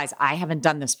 hey guys, I haven't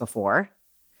done this before.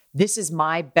 This is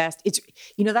my best.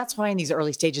 That's why in these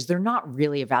early stages, they're not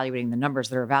really evaluating the numbers,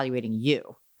 they're evaluating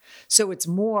you. So it's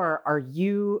more, are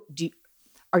you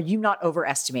not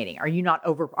overestimating? Are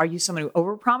you someone who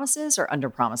overpromises or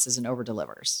underpromises and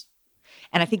overdelivers?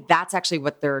 And I think that's actually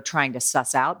what they're trying to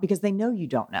suss out, because they know you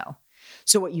don't know.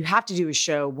 So what you have to do is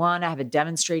show, one, I have a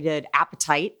demonstrated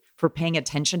appetite for paying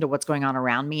attention to what's going on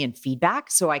around me and feedback,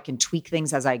 so I can tweak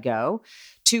things as I go.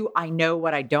 2, I know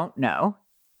what I don't know,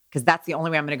 because that's the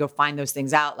only way I'm going to go find those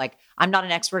things out. Like, I'm not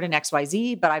an expert in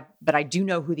XYZ, but I do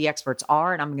know who the experts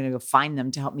are, and I'm going to go find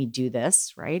them to help me do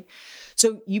this, right?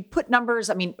 So you put numbers.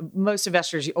 I mean, most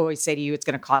investors always say to you, it's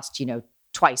going to cost,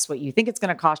 twice what you think it's going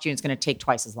to cost you, and it's going to take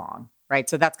twice as long, right?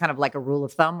 So that's kind of like a rule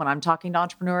of thumb when I'm talking to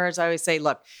entrepreneurs. I always say,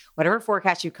 look, whatever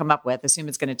forecast you come up with, assume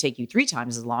it's going to take you 3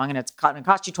 times as long and it's going to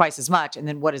cost you twice as much. And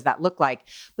then what does that look like?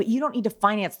 But you don't need to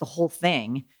finance the whole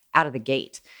thing out of the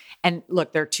gate. And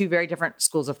look, there are two very different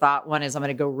schools of thought. One is I'm going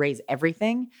to go raise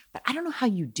everything, but I don't know how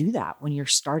you do that when you're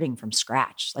starting from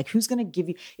scratch. Like who's going to give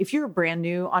you, if you're a brand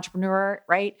new entrepreneur,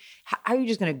 right? How are you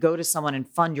just going to go to someone and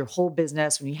fund your whole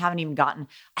business when you haven't even gotten,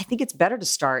 I think it's better to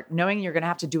start knowing you're going to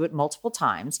have to do it multiple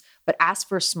times, but ask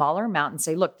for a smaller amount and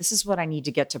say, look, this is what I need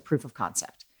to get to proof of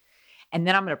concept. And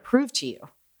then I'm going to prove to you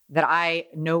that I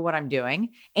know what I'm doing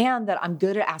and that I'm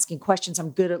good at asking questions. I'm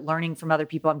good at learning from other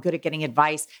people. I'm good at getting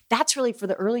advice. That's really for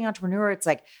the early entrepreneur. It's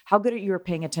like, how good are you at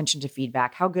paying attention to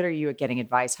feedback? How good are you at getting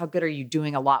advice? How good are you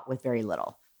doing a lot with very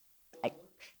little?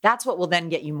 That's what will then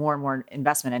get you more and more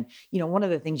investment. And, one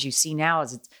of the things you see now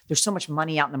is there's so much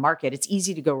money out in the market. It's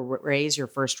easy to go raise your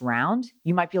first round.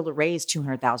 You might be able to raise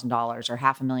 $200,000 or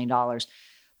 $500,000.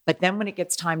 But then when it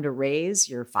gets time to raise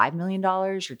your $5 million,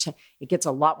 it gets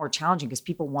a lot more challenging because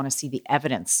people want to see the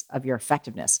evidence of your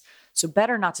effectiveness. So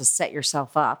better not to set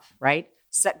yourself up, right?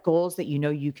 Set goals that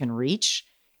you can reach,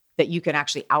 that you can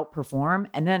actually outperform.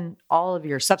 And then all of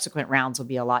your subsequent rounds will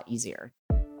be a lot easier.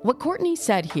 What Courtney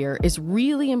said here is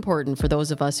really important for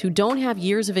those of us who don't have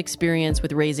years of experience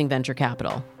with raising venture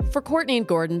capital. For Courtney and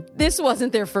Gordon, this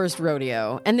wasn't their first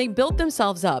rodeo, and they built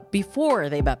themselves up before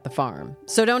they bet the farm.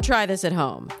 So don't try this at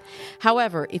home.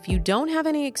 However, if you don't have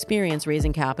any experience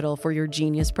raising capital for your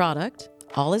genius product,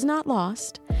 all is not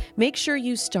lost. Make sure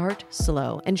you start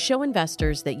slow and show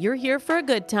investors that you're here for a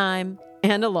good time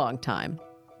and a long time.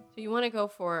 So you want to go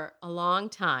for a long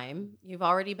time. You've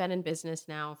already been in business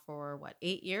now for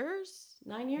 8 years?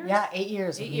 9 years? Yeah, 8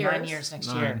 years. 8 years. 9 years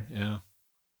next year. Yeah.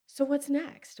 So what's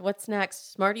next? What's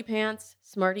next? Smarty Pants,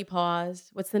 Smarty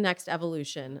Paws. What's the next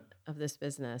evolution of this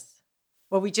business?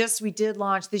 Well, we did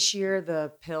launch this year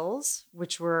the pills,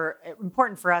 which were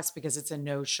important for us because it's a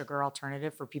no sugar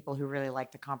alternative for people who really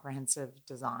like the comprehensive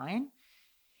design.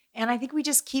 And I think we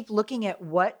just keep looking at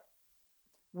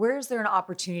where is there an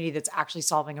opportunity that's actually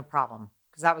solving a problem?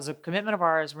 Because that was a commitment of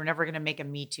ours. We're never going to make a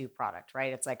Me Too product,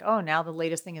 right? It's like, oh, now the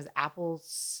latest thing is apple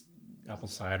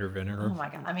cider vinegar. Oh my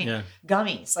God. I mean,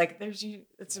 gummies, like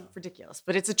it's ridiculous,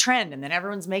 but it's a trend and then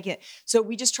everyone's making it. So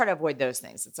we just try to avoid those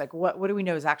things. It's like, what do we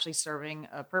know is actually serving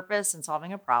a purpose and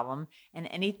solving a problem? And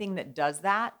anything that does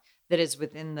that is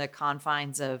within the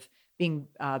confines of being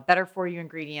better for you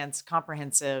ingredients,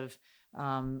 comprehensive,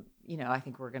 I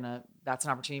think that's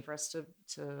an opportunity for us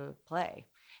to play.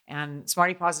 And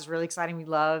Smarty Paws is really exciting. We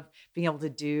love being able to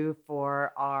do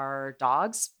for our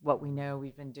dogs what we know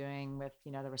we've been doing with,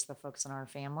 the rest of the folks in our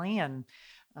family. And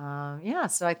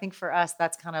so I think for us,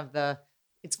 that's kind of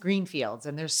it's green fields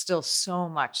and there's still so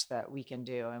much that we can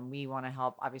do. And we want to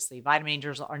help, obviously, Vitamin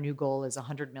Angels, our new goal is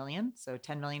 100 million. So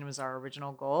 10 million was our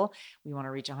original goal. We want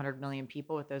to reach 100 million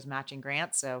people with those matching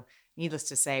grants. So needless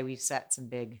to say, we've set some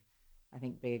big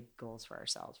goals for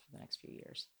ourselves for the next few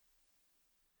years.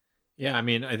 Yeah, I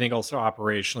mean, I think also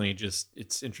operationally,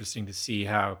 it's interesting to see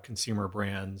how consumer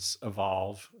brands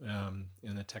evolve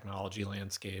in the technology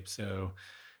landscape. So,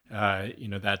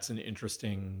 that's an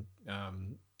interesting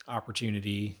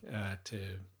opportunity to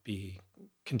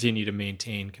continue to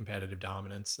maintain competitive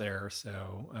dominance there.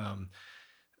 So,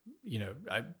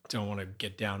 I don't want to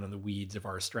get down in the weeds of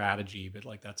our strategy, but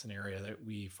that's an area that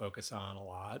we focus on a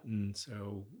lot. And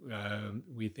so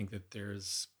we think that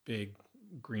there's big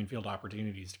greenfield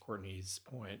opportunities, to Courtney's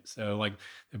point. So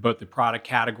both the product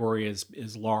category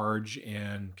is large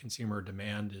and consumer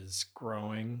demand is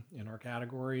growing in our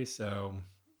category. So,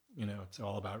 it's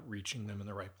all about reaching them in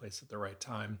the right place at the right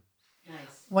time.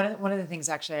 Nice. One of the things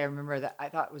actually I remember that I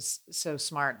thought was so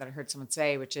smart that I heard someone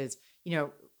say, which is,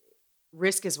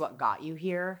 risk is what got you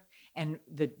here. And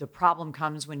the problem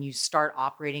comes when you start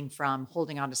operating from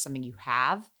holding on to something you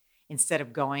have instead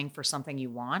of going for something you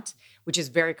want, which is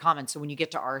very common. So when you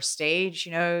get to our stage,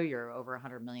 you're over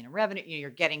 100 million in revenue, you're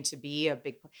getting to be a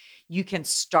big, you can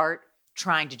start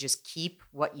trying to just keep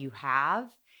what you have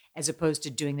as opposed to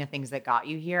doing the things that got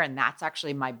you here. And that's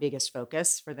actually my biggest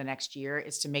focus for the next year,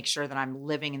 is to make sure that I'm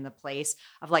living in the place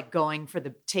of going for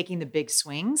taking the big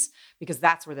swings, because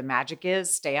that's where the magic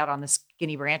is. Stay out on the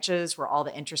skinny branches where all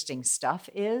the interesting stuff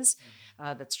is.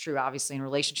 That's true, obviously, in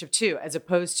relationship too, as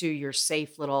opposed to your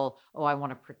safe little, I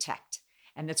want to protect.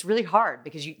 And it's really hard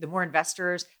because the more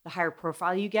investors, the higher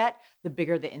profile you get, the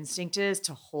bigger the instinct is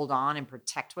to hold on and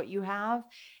protect what you have.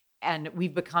 And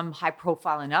we've become high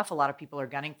profile enough. A lot of people are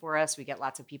gunning for us. We get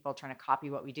lots of people trying to copy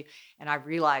what we do. And I've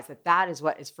realized that is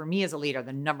what is, for me as a leader,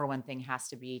 the number one thing has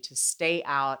to be to stay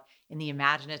out in the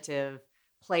imaginative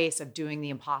place of doing the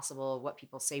impossible, what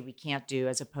people say we can't do,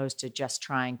 as opposed to just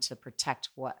trying to protect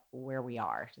where we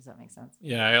are. Does that make sense?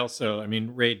 Yeah.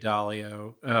 Ray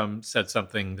Dalio said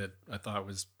something that I thought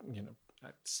was,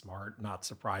 smart, not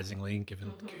surprisingly,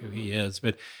 given who he is.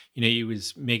 But, he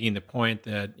was making the point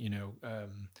that,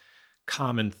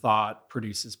 common thought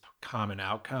produces common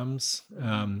outcomes.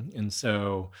 And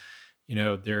so,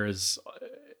 there's,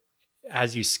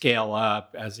 as you scale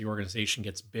up, as the organization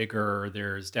gets bigger,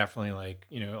 there's definitely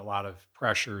a lot of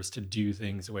pressures to do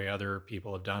things the way other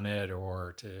people have done it,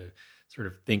 or to sort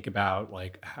of think about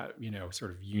how,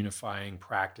 sort of unifying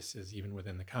practices even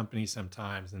within the company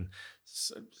sometimes. And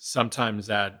sometimes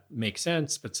that makes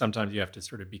sense, but sometimes you have to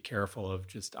sort of be careful of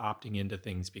just opting into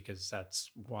things because that's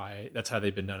how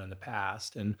they've been done in the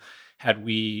past. And had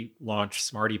we launched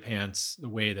Smarty Pants the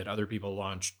way that other people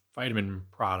launched vitamin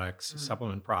products,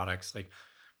 supplement products,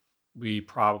 we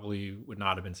probably would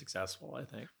not have been successful, I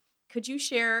think. Could you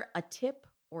share a tip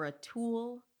or a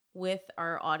tool with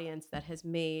our audience that has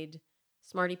made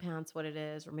Smarty Pants what it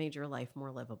is, or made your life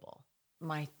more livable?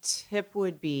 My tip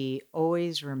would be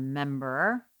always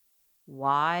remember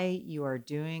why you are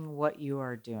doing what you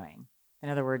are doing. In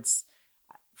other words,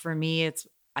 for me,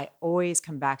 I always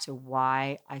come back to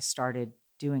why I started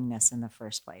doing this in the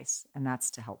first place, and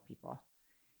that's to help people.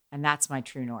 And that's my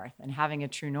true north. And having a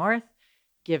true north,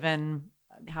 given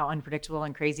how unpredictable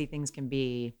and crazy things can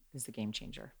be, is the game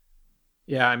changer.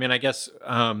 Yeah, I guess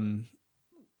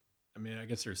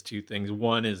there's two things.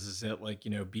 One is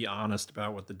that be honest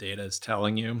about what the data is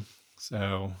telling you.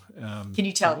 So can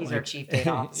you tell he's our chief data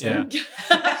officer?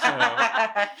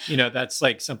 Yeah. So, that's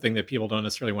something that people don't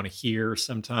necessarily want to hear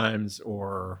sometimes,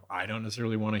 or I don't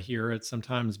necessarily want to hear it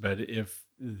sometimes. But if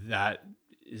that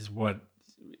is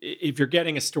if you're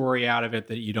getting a story out of it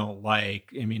that you don't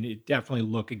like, definitely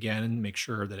look again and make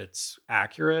sure that it's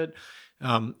accurate.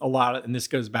 And this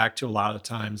goes back to a lot of the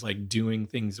times, doing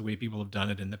things the way people have done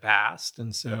it in the past.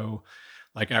 And so,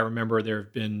 I remember there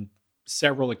have been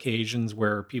several occasions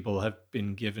where people have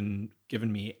been given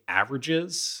me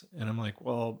averages, and I'm like,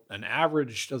 well, an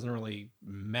average doesn't really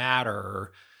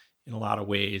matter in a lot of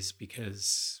ways,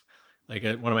 because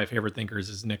one of my favorite thinkers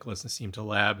is Nicholas Nassim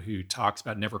Taleb, who talks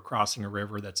about never crossing a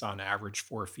river that's on average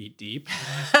 4 feet deep.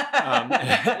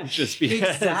 Just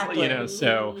because, exactly.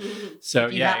 So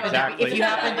if you yeah, happen exactly. If you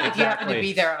happen to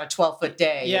be there on a 12-foot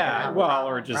day. Yeah,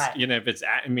 or just, right. If it's,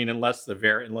 unless the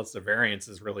variance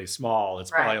is really small,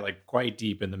 it's probably quite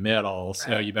deep in the middle.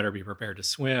 So you better be prepared to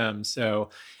swim.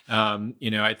 So,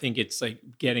 I think it's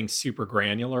getting super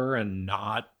granular and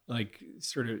not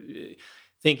sort of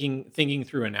thinking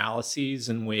through analyses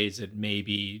in ways that may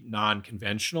be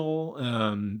non-conventional,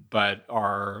 but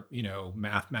are,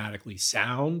 mathematically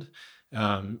sound,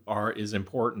 is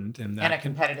important. And a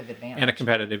competitive advantage. And a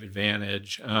competitive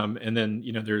advantage. And then,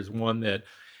 there's one that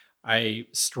I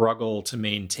struggle to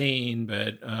maintain,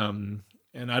 but,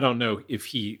 and I don't know if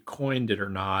he coined it or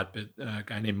not, but a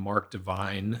guy named Mark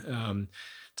Divine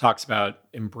talks about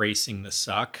embracing the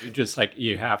suck. Just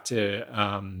you have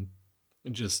to,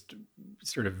 just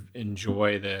sort of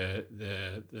enjoy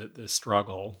the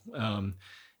struggle.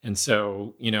 And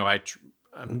so,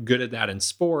 I'm good at that in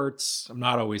sports. I'm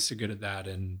not always so good at that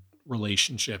in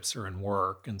relationships or in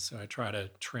work. And so I try to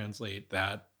translate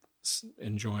that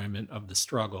enjoyment of the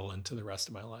struggle into the rest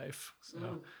of my life.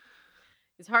 So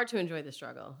it's hard to enjoy the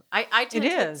struggle. I tend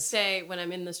to say when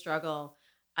I'm in the struggle,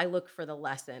 I look for the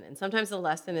lesson. And sometimes the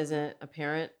lesson isn't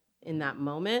apparent in that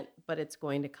moment, but it's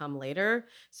going to come later.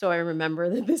 So I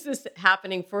remember that this is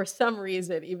happening for some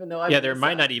reason, even though there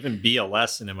might not even be a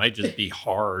lesson. It might just be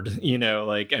hard,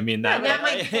 that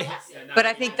might, but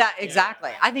I think that exactly.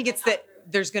 I think it's that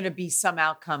there's going to be some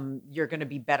outcome. You're going to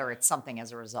be better at something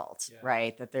as a result,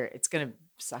 right? That it's going to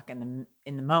suck in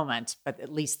the moment, but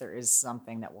at least there is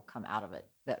something that will come out of it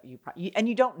that and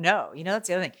you don't know, that's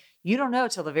the other thing. You don't know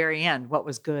till the very end what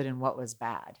was good and what was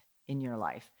bad in your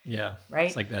life. Yeah. Right.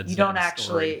 It's like that. You don't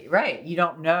actually, right. You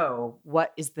don't know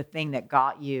what is the thing that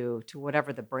got you to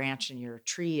whatever the branch in your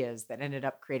tree is that ended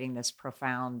up creating this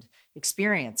profound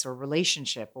experience or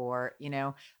relationship, or,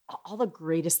 all the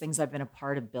greatest things I've been a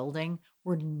part of building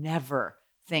were never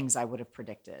things I would have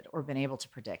predicted or been able to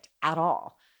predict at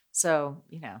all. So,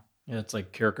 Yeah, it's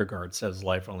like Kierkegaard says,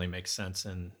 life only makes sense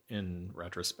in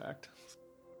retrospect.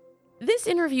 This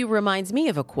interview reminds me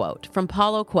of a quote from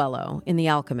Paulo Coelho in The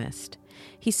Alchemist.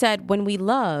 He said, "When we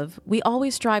love, we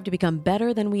always strive to become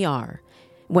better than we are.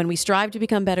 When we strive to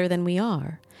become better than we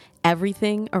are,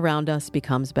 everything around us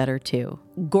becomes better too."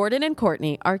 Gordon and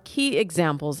Courtney are key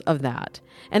examples of that,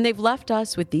 and they've left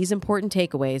us with these important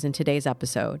takeaways in today's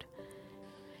episode.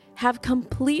 Have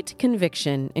complete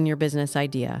conviction in your business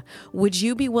idea. Would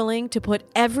you be willing to put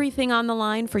everything on the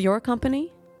line for your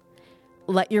company?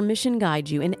 Let your mission guide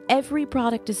you in every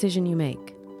product decision you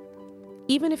make.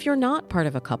 even if you're not part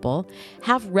of a couple,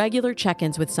 have regular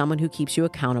check-ins with someone who keeps you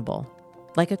accountable,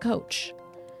 like a coach.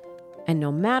 And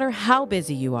no matter how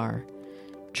busy you are,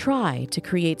 try to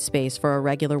create space for a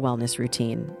regular wellness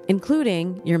routine,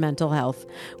 including your mental health,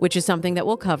 which is something that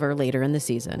we'll cover later in the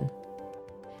season.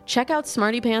 Check out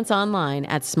Smarty Pants online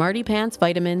at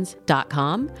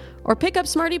smartypantsvitamins.com or pick up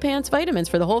Smarty Pants vitamins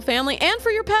for the whole family and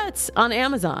for your pets on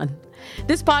Amazon.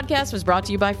 This podcast was brought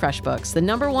to you by FreshBooks, the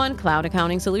 #1 cloud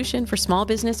accounting solution for small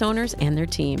business owners and their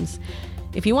teams.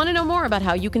 If you want to know more about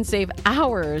how you can save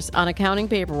hours on accounting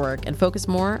paperwork and focus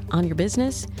more on your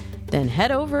business, then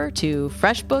head over to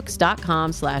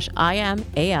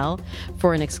freshbooks.com/IMAL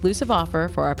for an exclusive offer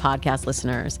for our podcast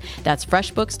listeners. That's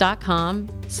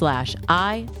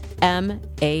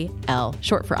freshbooks.com/IMAL,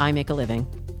 short for I Make a Living.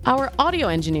 Our audio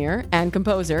engineer and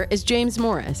composer is James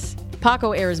Morris.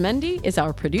 Paco Arizmendi is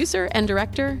our producer and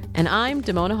director, and I'm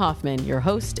Damona Hoffman, your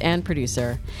host and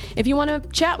producer. If you want to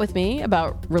chat with me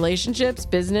about relationships,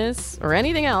 business, or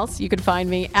anything else, you can find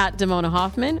me at Damona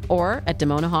Hoffman or at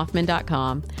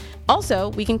damonahoffman.com. Also,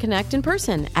 we can connect in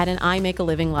person at an I Make a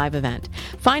Living live event.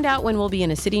 Find out when we'll be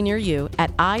in a city near you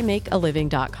at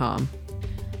imakealiving.com.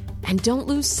 And don't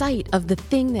lose sight of the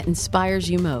thing that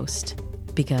inspires you most,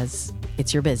 because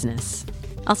it's your business.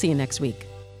 I'll see you next week.